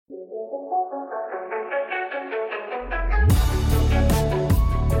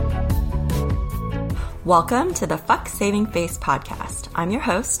Welcome to the Fuck Saving Face podcast. I'm your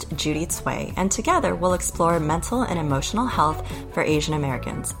host, Judy Tsui, and together we'll explore mental and emotional health for Asian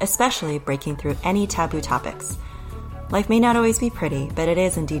Americans, especially breaking through any taboo topics. Life may not always be pretty, but it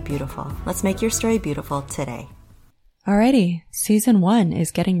is indeed beautiful. Let's make your story beautiful today. Alrighty, season 1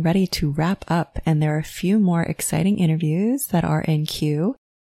 is getting ready to wrap up, and there are a few more exciting interviews that are in queue,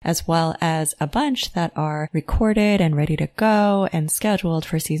 as well as a bunch that are recorded and ready to go and scheduled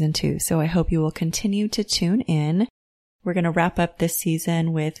for season 2. So I hope you will continue to tune in. We're going to wrap up this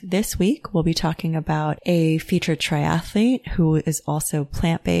season with this week. We'll be talking about a featured triathlete who is also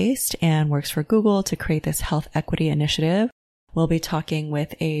plant-based and works for Google to create this health equity initiative. We'll be talking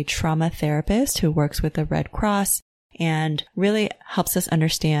with a trauma therapist who works with the Red Cross and really helps us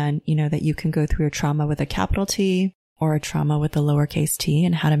understand, that you can go through a trauma with a capital T or a trauma with a lowercase t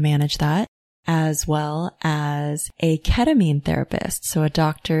and how to manage that, as well as a ketamine therapist. So a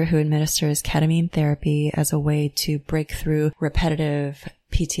doctor who administers ketamine therapy as a way to break through repetitive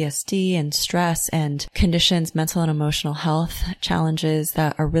PTSD and stress and conditions, mental and emotional health challenges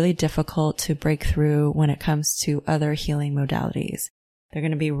that are really difficult to break through when it comes to other healing modalities. They're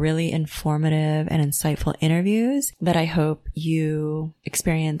going to be really informative and insightful interviews that I hope you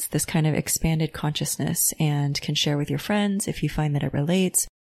experience this kind of expanded consciousness and can share with your friends if you find that it relates,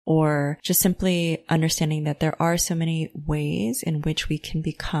 or just simply understanding that there are so many ways in which we can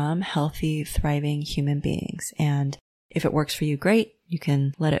become healthy, thriving human beings. And if it works for you, great. You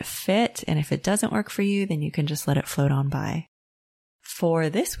can let it fit. And if it doesn't work for you, then you can just let it float on by. For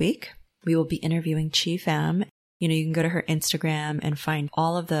this week, we will be interviewing Chi Pham. You can go to her Instagram and find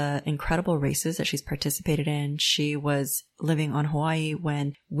all of the incredible races that she's participated in. She was living on Hawaii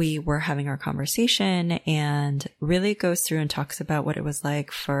when we were having our conversation and really goes through and talks about what it was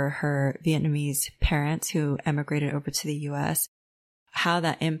like for her Vietnamese parents who emigrated over to the US, how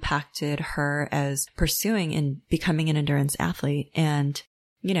that impacted her as pursuing and becoming an endurance athlete and,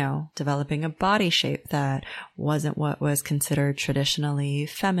 developing a body shape that wasn't what was considered traditionally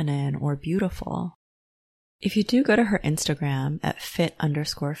feminine or beautiful. If you do go to her Instagram at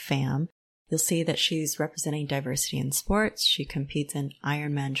fit_fam, you'll see that she's representing diversity in sports. She competes in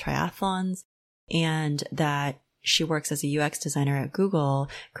Ironman triathlons, and that she works as a UX designer at Google,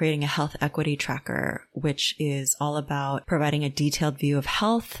 creating a health equity tracker, which is all about providing a detailed view of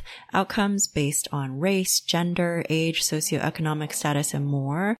health outcomes based on race, gender, age, socioeconomic status, and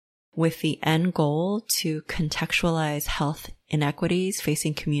more, with the end goal to contextualize health inequities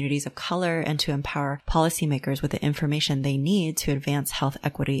facing communities of color and to empower policymakers with the information they need to advance health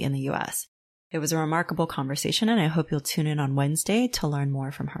equity in the U.S. It was a remarkable conversation, and I hope you'll tune in on Wednesday to learn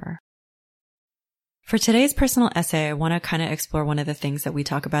more from her. For today's personal essay, I want to kind of explore one of the things that we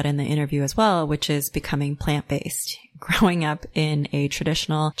talk about in the interview as well, which is becoming plant-based. Growing up in a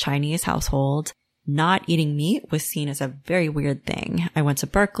traditional Chinese household, not eating meat was seen as a very weird thing. I went to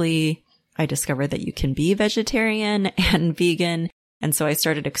Berkeley. I discovered that you can be vegetarian and vegan. And so I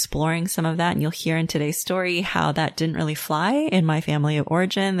started exploring some of that. And you'll hear in today's story how that didn't really fly in my family of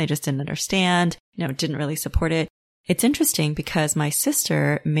origin. They just didn't understand, didn't really support it. It's interesting because my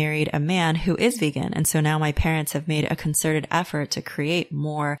sister married a man who is vegan. And so now my parents have made a concerted effort to create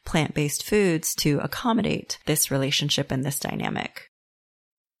more plant-based foods to accommodate this relationship and this dynamic.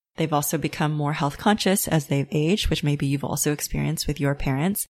 They've also become more health conscious as they've aged, which maybe you've also experienced with your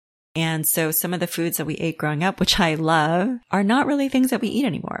parents. And so some of the foods that we ate growing up, which I love, are not really things that we eat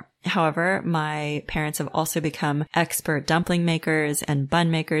anymore. However, my parents have also become expert dumpling makers and bun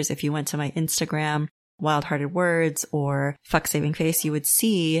makers. If you went to my Instagram, Wild Hearted Words or Fuck Saving Face, you would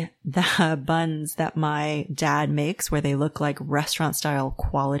see the buns that my dad makes where they look like restaurant style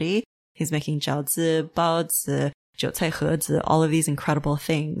quality. He's making jiaozi, baozi, 韭菜盒子, all of these incredible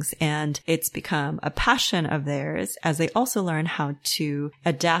things. And it's become a passion of theirs as they also learn how to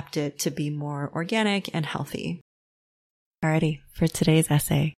adapt it to be more organic and healthy. Alrighty, for today's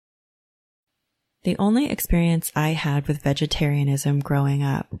essay. The only experience I had with vegetarianism growing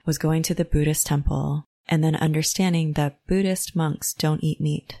up was going to the Buddhist temple and then understanding that Buddhist monks don't eat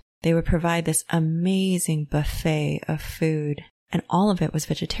meat. They would provide this amazing buffet of food, and all of it was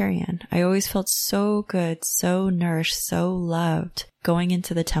vegetarian. I always felt so good, so nourished, so loved going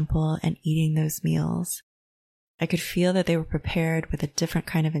into the temple and eating those meals. I could feel that they were prepared with a different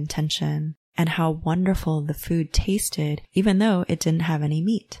kind of intention and how wonderful the food tasted, even though it didn't have any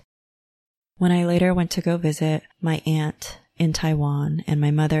meat. When I later went to go visit my aunt in Taiwan, and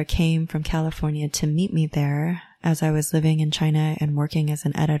my mother came from California to meet me there as I was living in China and working as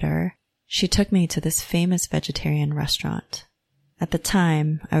an editor, she took me to this famous vegetarian restaurant. At the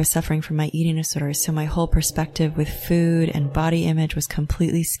time, I was suffering from my eating disorder, so my whole perspective with food and body image was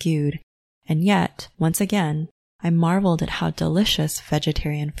completely skewed. And yet, once again, I marveled at how delicious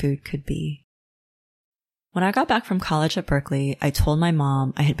vegetarian food could be. When I got back from college at Berkeley, I told my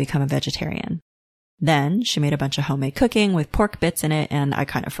mom I had become a vegetarian. Then she made a bunch of homemade cooking with pork bits in it, and I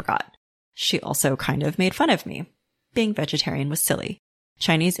kind of forgot. She also kind of made fun of me. Being vegetarian was silly.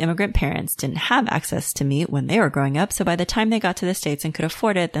 Chinese immigrant parents didn't have access to meat when they were growing up, so by the time they got to the States and could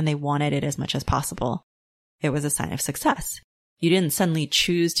afford it, then they wanted it as much as possible. It was a sign of success. You didn't suddenly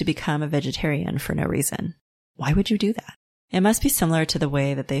choose to become a vegetarian for no reason. Why would you do that? It must be similar to the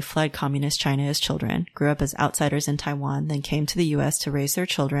way that they fled communist China as children, grew up as outsiders in Taiwan, then came to the US to raise their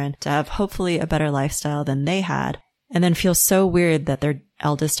children, to have hopefully a better lifestyle than they had, and then feel so weird that their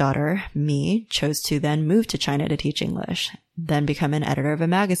eldest daughter, me, chose to then move to China to teach English, then become an editor of a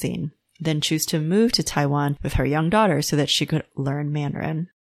magazine, then choose to move to Taiwan with her young daughter so that she could learn Mandarin.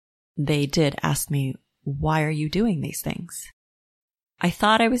 They did ask me, why are you doing these things? I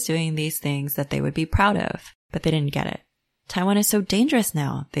thought I was doing these things that they would be proud of, but they didn't get it. Taiwan is so dangerous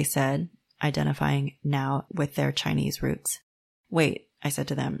now, they said, identifying now with their Chinese roots. Wait, I said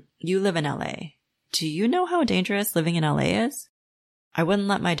to them, you live in LA. Do you know how dangerous living in LA is? I wouldn't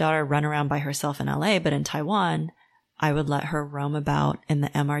let my daughter run around by herself in LA, but in Taiwan, I would let her roam about in the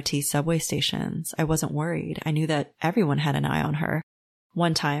MRT subway stations. I wasn't worried. I knew that everyone had an eye on her.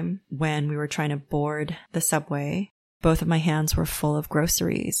 One time, when we were trying to board the subway, both of my hands were full of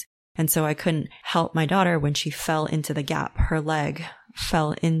groceries. And so I couldn't help my daughter when she fell into the gap. Her leg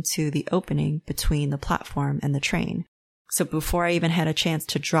fell into the opening between the platform and the train. So before I even had a chance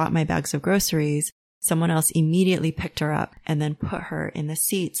to drop my bags of groceries, someone else immediately picked her up and then put her in the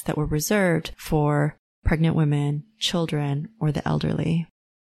seats that were reserved for pregnant women, children, or the elderly.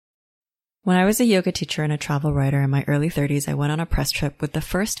 When I was a yoga teacher and a travel writer in my early 30s, I went on a press trip with the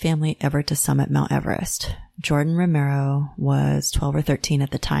first family ever to summit Mount Everest. Jordan Romero was 12 or 13 at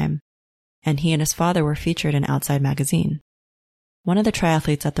the time, and he and his father were featured in Outside magazine. One of the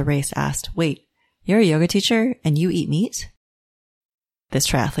triathletes at the race asked, "Wait, you're a yoga teacher and you eat meat?" This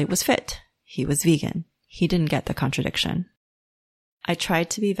triathlete was fit. He was vegan. He didn't get the contradiction. I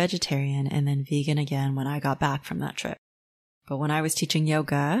tried to be vegetarian and then vegan again when I got back from that trip. But when I was teaching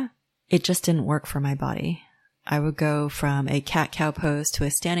yoga, it just didn't work for my body. I would go from a cat-cow pose to a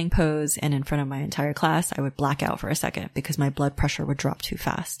standing pose, and in front of my entire class, I would black out for a second because my blood pressure would drop too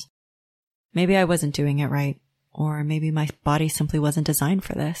fast. Maybe I wasn't doing it right, or maybe my body simply wasn't designed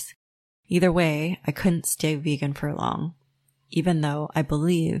for this. Either way, I couldn't stay vegan for long, even though I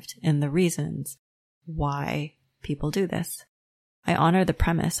believed in the reasons why people do this. I honor the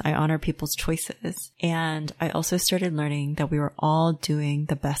premise. I honor people's choices. And I also started learning that we were all doing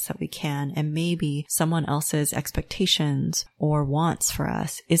the best that we can. And maybe someone else's expectations or wants for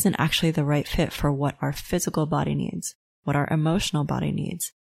us isn't actually the right fit for what our physical body needs, what our emotional body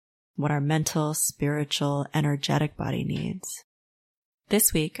needs, what our mental, spiritual, energetic body needs.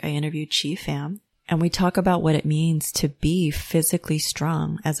 This week, I interviewed Chi Pham, and we talk about what it means to be physically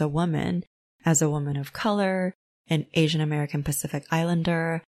strong as a woman of color, an Asian American Pacific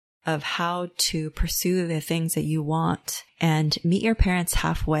Islander, of how to pursue the things that you want and meet your parents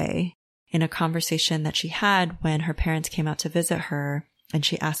halfway, in a conversation that she had when her parents came out to visit her and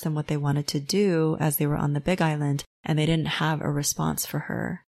she asked them what they wanted to do as they were on the Big Island and they didn't have a response for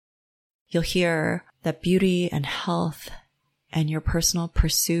her. You'll hear that beauty and health and your personal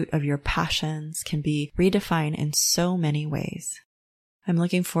pursuit of your passions can be redefined in so many ways. I'm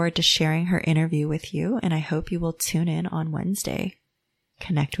looking forward to sharing her interview with you, and I hope you will tune in on Wednesday.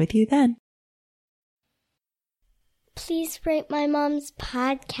 Connect with you then. Please rate my mom's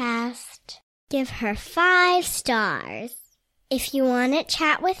podcast. Give her 5 stars. If you want to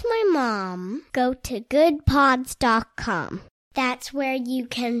chat with my mom, go to goodpods.com. That's where you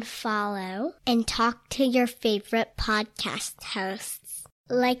can follow and talk to your favorite podcast hosts,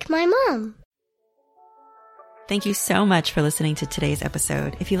 like my mom. Thank you so much for listening to today's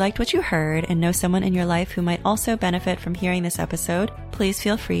episode. If you liked what you heard and know someone in your life who might also benefit from hearing this episode, please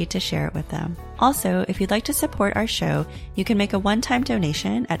feel free to share it with them. Also, if you'd like to support our show, you can make a one-time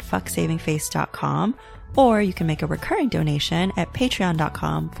donation at fucksavingface.com, or you can make a recurring donation at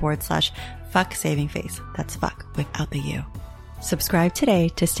patreon.com/fucksavingface. That's fuck without the U. Subscribe today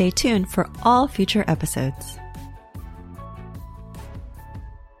to stay tuned for all future episodes.